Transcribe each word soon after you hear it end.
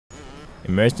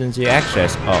Emergency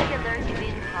access. Oh.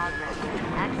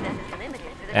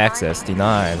 Access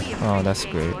denied. Oh, that's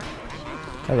great.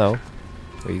 Hello.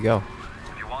 Where you go?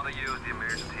 If you want to use the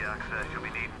emergency access, you'll be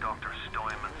needing Dr.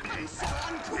 Steinman's key.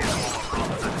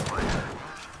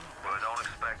 But I don't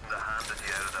expect him to hand it to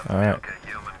you out of that milk of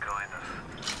human kindness.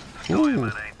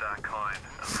 Steinman ain't that kind.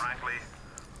 And frankly,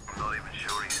 I'm not even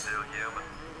sure he's still human.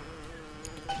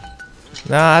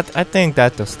 Nah, I think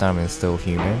that the Steinman is still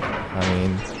human. I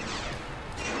mean,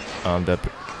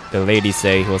 the lady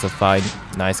say he was a fine,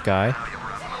 nice guy.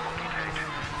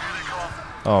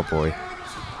 Oh boy.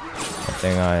 I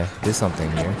think I did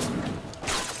something here.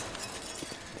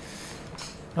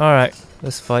 Alright,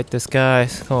 let's fight this guy.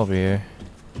 Come over here.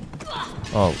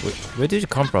 Oh, where did you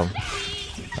come from?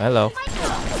 Hello.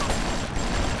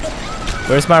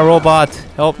 Where's my robot?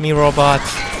 Help me, robot.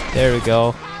 There we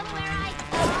go.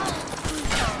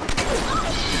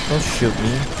 Don't shoot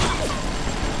me.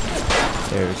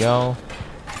 There we go.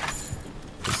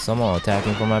 Is someone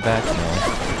attacking from my back?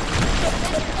 No.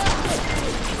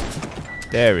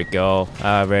 There we go.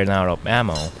 I ran out of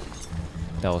ammo.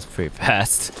 That was pretty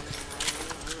fast.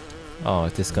 Oh,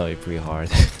 this is gonna be pretty hard.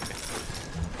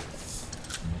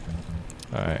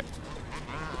 Alright.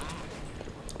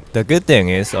 The good thing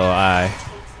is, the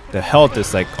health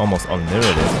is like almost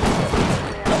unlimited.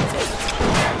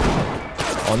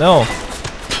 Oh no!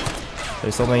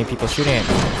 There's so many people shooting at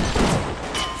me.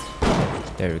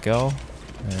 There we go.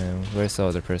 And where's the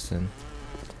other person?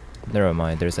 Never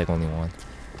mind, there's like only one.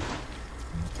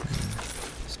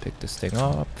 Let's pick this thing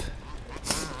up.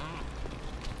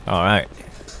 Alright.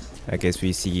 I guess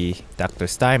we see Dr.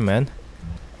 Steinman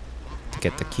to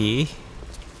get the key.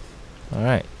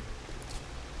 Alright.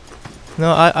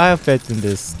 No, I have faith in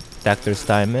this Dr.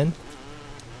 Steinman.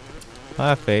 I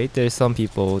have faith. There's some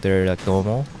people they're like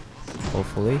normal.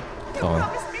 Hopefully. You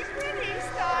promised me pretty,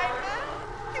 Steinman.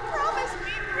 You promised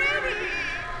me pretty.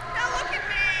 Now look at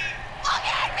me. Look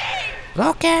at me.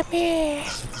 Look at me!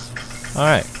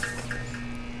 Alright.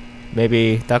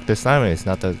 Maybe Dr. Steinman is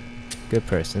not a good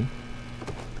person.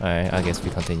 Alright, I guess we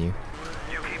continue.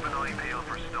 You keep an eye peeled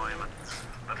for Steinman.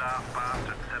 The daft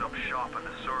bastard set up shop in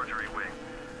the surgery wing.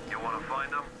 You want to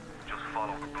find him? Just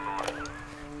follow the blood.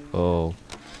 Oh.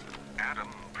 Adam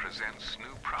presents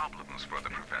new problems for the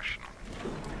professional.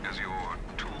 As your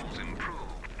tools improve,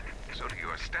 so do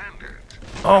your standards.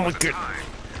 Oh my At the god. time,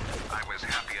 I was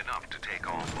happy enough to take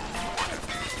on board.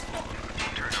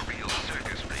 Turn a real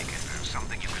circus freak into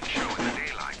something you can show in the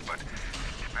daylight, but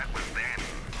that was then.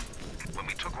 When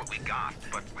we took what we got,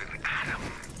 but with Adam,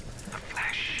 the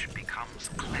flesh becomes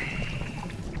clay.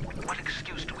 What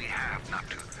excuse do we have not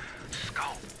to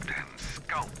sculpt and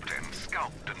sculpt and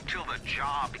sculpt until the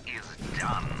job is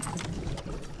done?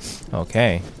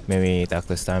 Okay. Maybe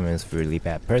Dr. Steinman is a really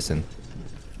bad person.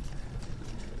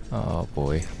 Oh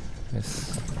boy.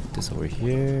 Let's put this over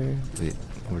here. Put it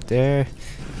over there.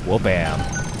 Whoa bam.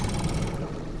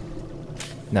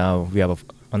 Now we have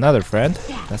another friend.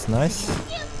 That's nice.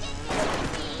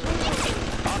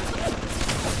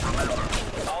 Remember,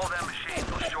 all them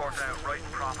machines will short out right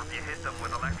and proper if you hit them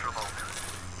with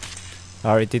electrovolt.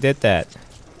 Already did that.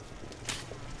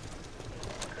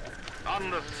 On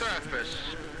the surface,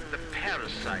 the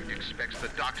parasite expects the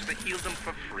docs to heal them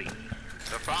for free,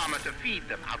 the farmer to feed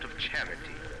them out of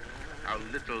charity. How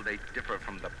little they differ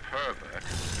from the pervert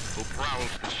who prowls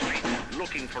the street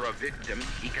looking for a victim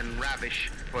he can ravish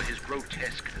for his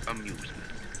grotesque amusement.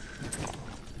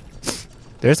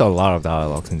 There's a lot of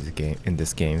dialogues in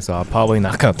this game, so I'm probably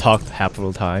not gonna talk half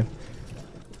of the time.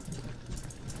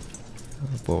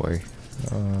 Oh boy.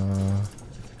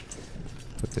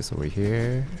 Put this over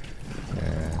here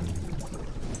and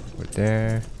over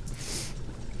there.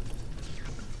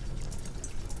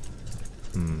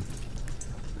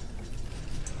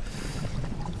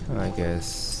 I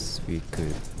guess we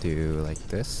could do like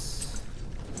this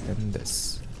and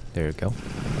this. There we go.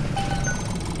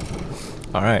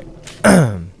 Alright.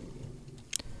 I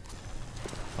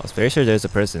was very sure there's a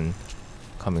person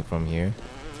coming from here.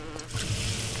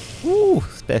 Ooh,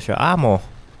 special ammo.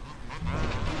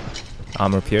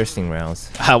 Armor piercing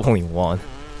rounds. I have only one.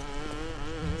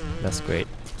 That's great.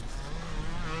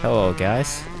 Hello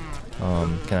guys.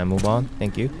 Can I move on?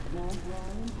 Thank you.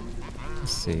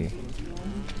 Let's see.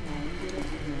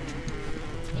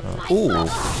 Ooh.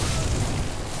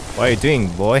 What are you doing,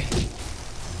 boy?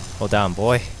 Hold down,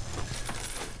 boy.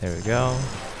 There we go.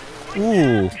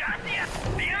 Ooh.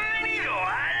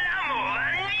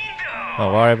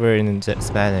 Oh, whatever in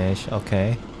Spanish.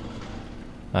 Okay.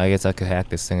 I guess I could hack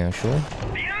this thing actually.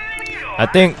 I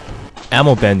think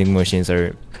ammo bending machines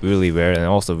are really rare and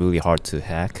also really hard to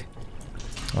hack.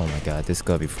 Oh my god, this is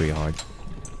gonna be pretty hard.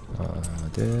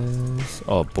 This.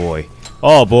 Oh boy.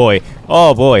 Oh boy.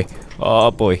 Oh boy.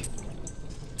 Oh boy.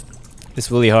 It's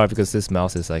really hard because this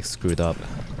mouse is like screwed up.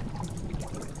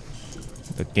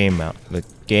 The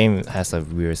game has a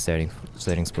weird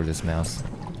settings for this mouse.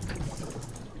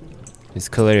 It's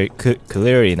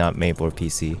clearly not made for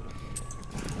PC.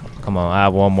 Come on, I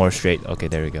have one more straight. Okay,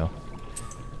 there we go.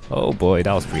 Oh boy,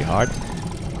 that was pretty hard.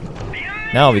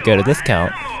 Now we get a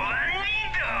discount.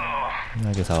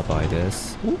 I guess I'll buy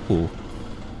this. Ooh.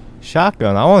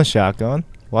 Shotgun. I want a shotgun.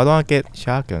 Why don't I get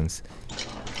shotguns?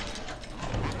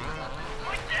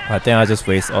 I think I just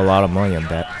waste a lot of money on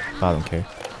that. I don't care.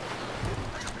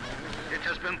 It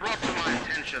has been brought to my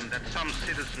attention that some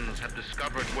citizens have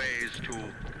discovered ways to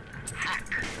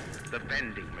hack the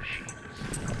vending machines.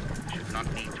 I should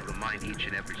not need to remind each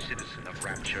and every citizen of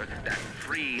Rapture that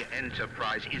free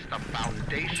enterprise is the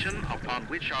foundation upon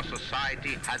which our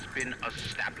society has been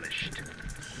established.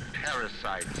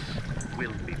 Parasites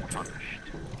will be punished.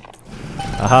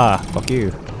 Aha! Fuck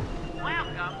you.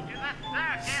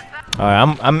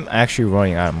 Alright, I'm actually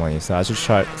running out of money, so I should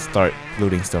start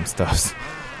looting some stuffs.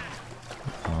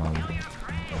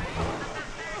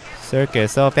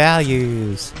 Circus of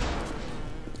values.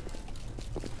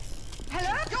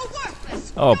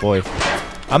 Oh boy,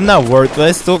 I'm not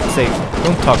worthless. Don't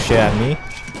talk shit at me.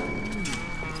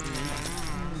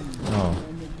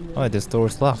 Oh, this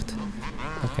door's locked.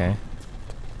 Okay.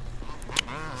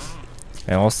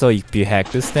 And also, if you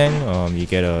hack this thing, you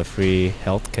get a free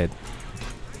health kit.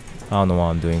 I don't know what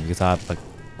I'm doing because I have like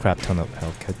a crap ton of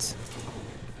health kits.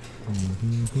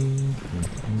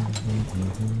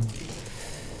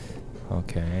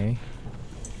 Okay.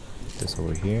 This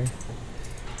over here.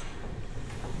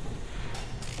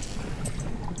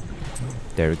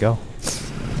 There we go.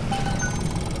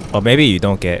 Or maybe you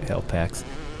don't get health packs.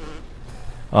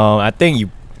 I think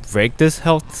you break this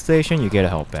health station, you get a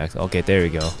health pack. Okay, there we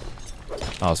go.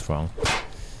 I was wrong.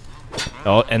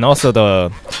 Oh, and also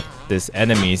these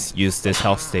enemies use this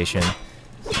health station,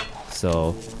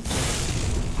 so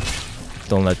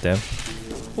don't let them.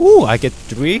 Ooh, I get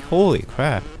 3. Holy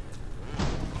crap!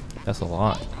 That's a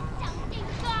lot.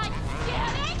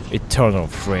 Eternal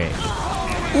frame.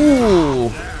 Ooh,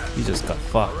 you just got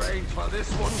fucked.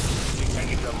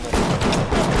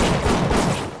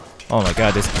 Oh my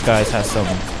god, this guy has some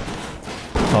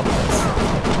toughness.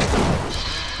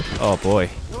 Oh boy.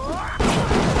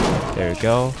 There we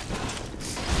go.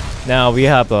 Now we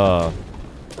have a,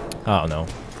 I don't know,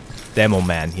 demo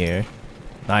man here.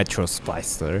 Nitro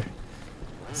Splicer.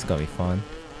 It's gonna be fun.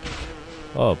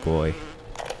 Oh boy.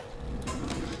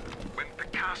 When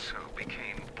Picasso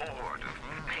became bored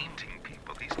of painting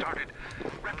people, he started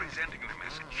representing them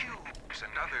as cubes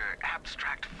and other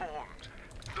abstract forms.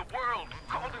 The world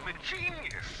called him a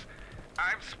genius.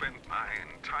 I've spent my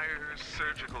entire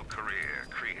surgical career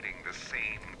creating the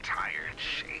same tired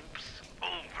shapes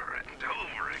over and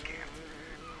over again.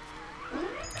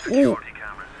 Security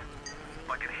cameras.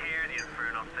 I can hear the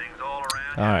infernal things all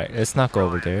around. Alright, let's not go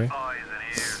over there. Eyes and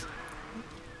ears.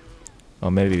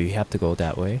 Or maybe we have to go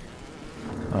that way.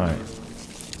 Alright.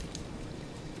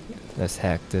 Let's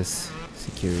hack this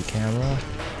security camera.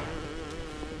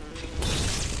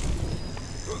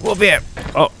 Whoa, bear!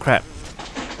 Oh, crap.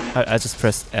 I just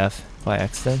pressed F by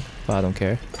accident, but I don't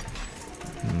care.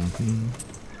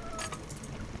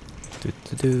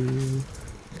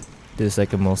 This is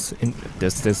like the most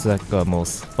this is like the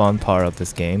most fun part of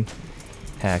this game,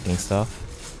 hacking stuff.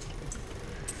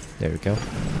 There we go.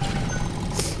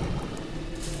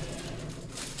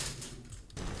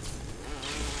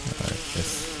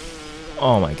 Alright,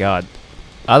 oh my god,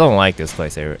 I don't like this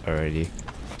place already.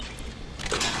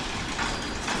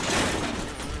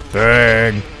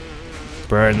 Burn!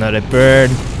 Burn, let it burn!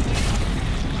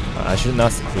 I should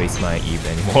not waste my Eve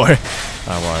anymore.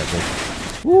 I wanted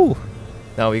it. Woo!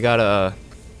 Now we got a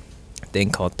thing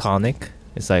called tonic.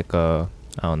 It's like I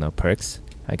don't know, perks,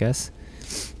 I guess.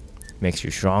 Makes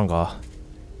you stronger.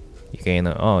 You gain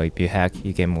if you hack,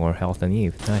 you get more health than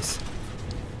Eve. Nice.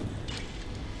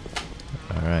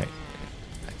 Alright.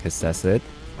 I guess that's it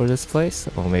for this place.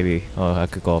 Or maybe I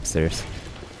could go upstairs.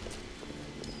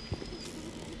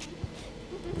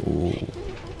 Ooh.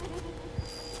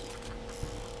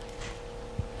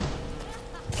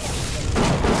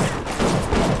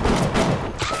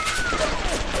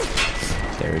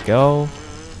 There we go.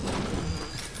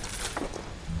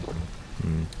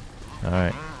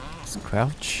 Alright. Let's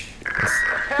crouch.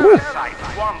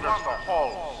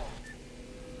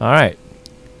 Alright.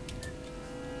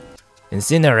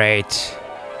 Incinerate.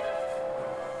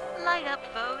 Light up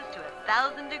foes to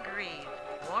 1,000 degrees.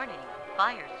 Warning,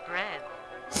 fire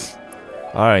spreads.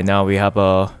 Alright, now we have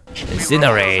a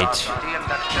incinerate.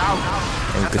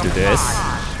 And we could do this.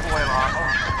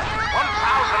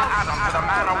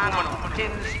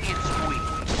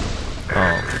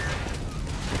 Oh.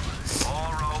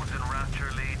 All roads in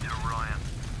Rapture lead to Ryan.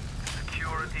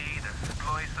 Security, the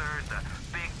splicers, the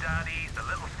big daddies, the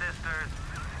little sisters.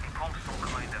 He pumps some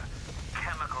kind of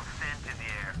chemical scent in the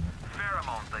air.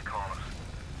 Pheromones, they call it.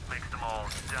 Makes them all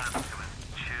dance to his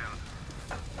tune.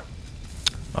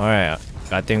 Alright,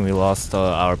 I think we lost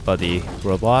our buddy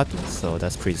robot, so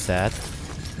that's pretty sad.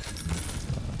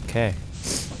 Okay.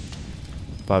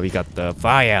 But we got the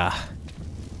fire.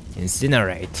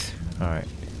 Incinerate. Alright.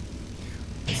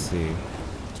 Let's see.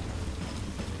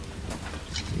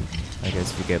 I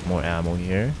guess we get more ammo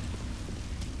here.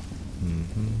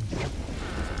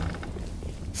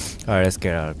 Alright, let's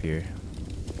get out of here.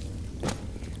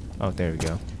 Oh, there we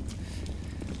go.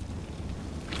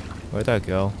 Where'd I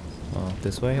go? Oh,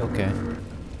 this way? Okay.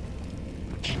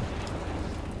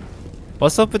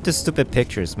 What's up with the stupid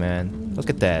pictures, man? Look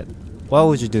at that. Why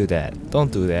would you do that?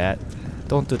 Don't do that.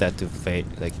 Don't do that to fake,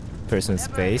 like, person's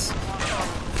face.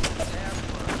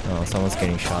 Oh, someone's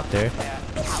getting shot there.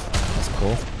 That's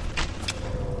cool.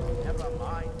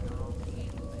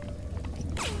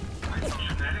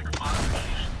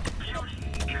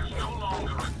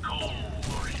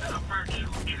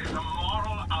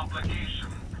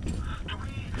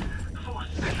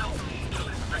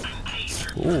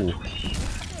 Ooh.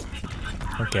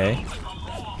 Okay.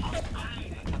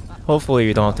 Hopefully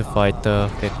we don't have to fight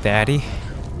the Big Daddy.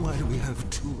 Why do we have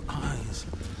two eyes?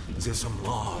 There's some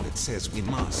law that says we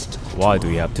must. Why do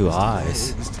we have two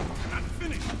eyes?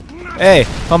 Hey,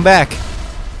 come back!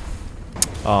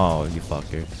 Oh, you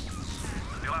fucker.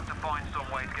 You'll have to find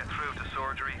some way to get through to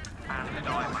surgery and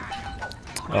Steinman.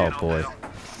 Oh boy.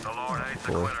 The Lord hates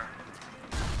a Boy. quitter.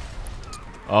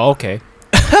 Oh, okay.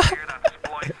 Hear that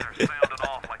splicer sounding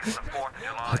off like it's the 4th of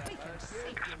July.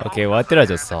 Okay, what did I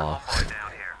just saw? Down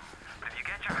here. But if you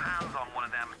get your hands on one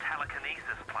of them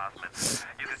telekinesis plasmids,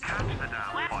 you can catch the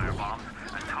damn firebombs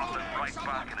and toss it right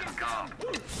back in his gob.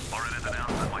 Or anything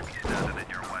else that might be standing in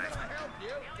your way.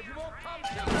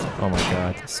 Oh my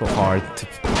god, it's so hard to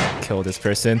kill this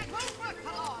person.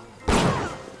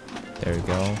 There we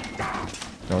go.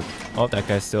 No, oh, that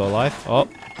guy's still alive. Oh,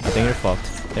 I think you're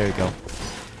fucked. There we go.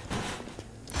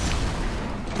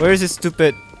 Where is this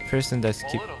stupid person that's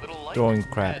keep throwing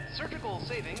crap?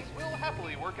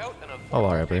 Oh,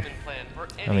 whatever.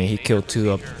 I mean, he killed two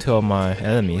of my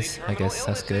enemies. I guess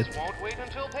that's good.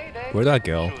 Where'd I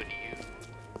go?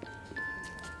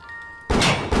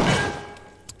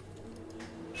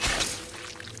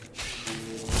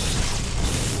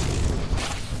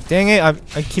 Dang it!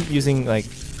 I keep using like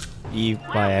E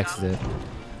by accident.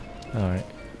 All right.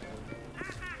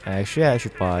 Actually, I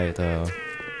should buy the.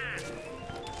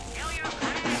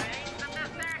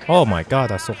 Oh my god,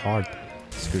 that's so hard.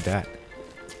 Screw that.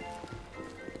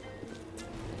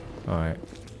 Alright.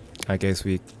 I guess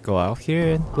we go out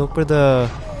here and look for the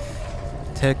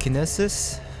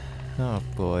telekinesis. Oh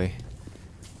boy.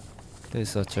 This is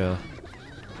such a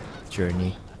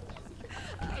journey.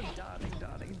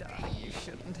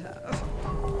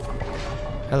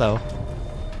 Hello.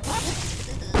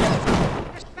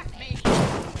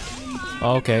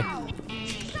 Oh, okay.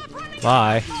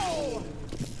 Bye.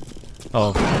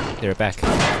 Oh, they're back.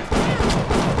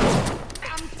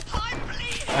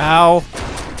 Ow!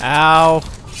 Ow!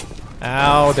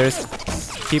 Ow! There's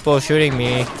people shooting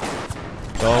me.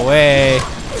 Go away!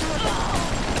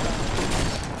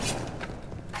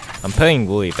 I'm playing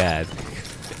really bad.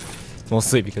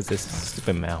 Mostly because this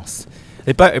stupid mouse.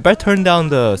 If I turn down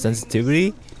the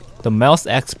sensitivity, the mouse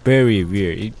acts very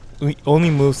weird. It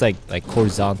only moves like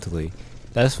horizontally.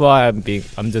 That's why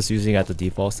I'm just using it at the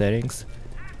default settings.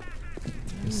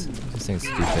 This thing's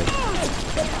stupid.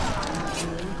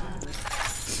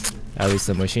 At least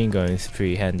the machine gun is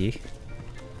pretty handy.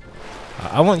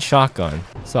 I want shotgun,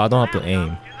 so I don't have to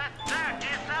aim.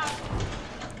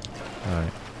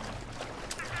 Alright.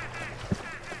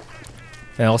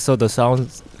 And also the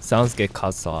sounds get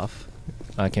cut off.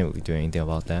 I can't really do anything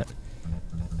about that.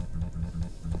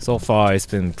 So far it's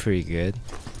been pretty good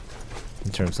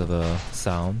in terms of the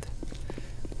sound.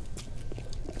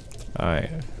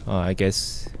 Alright, I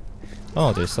guess.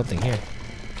 Oh, there's something here.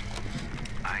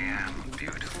 I am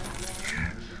beautiful,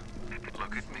 yes.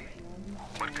 Look at me.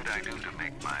 What could I do to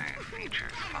make my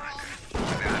features finer?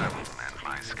 With Adam and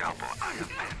my scalpel, I have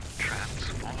been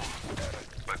transformed.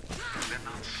 But they're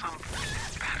not something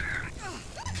better.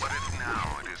 What if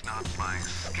now it is not my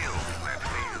skill that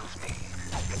fails me,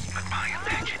 but my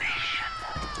imagination?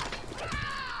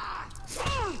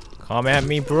 Come at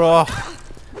me, bro.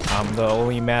 I'm the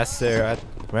only master at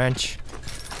wrench.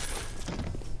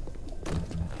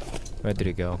 Where did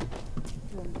it go?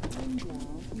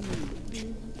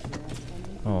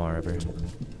 Oh, whatever.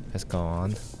 Let's go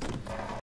on.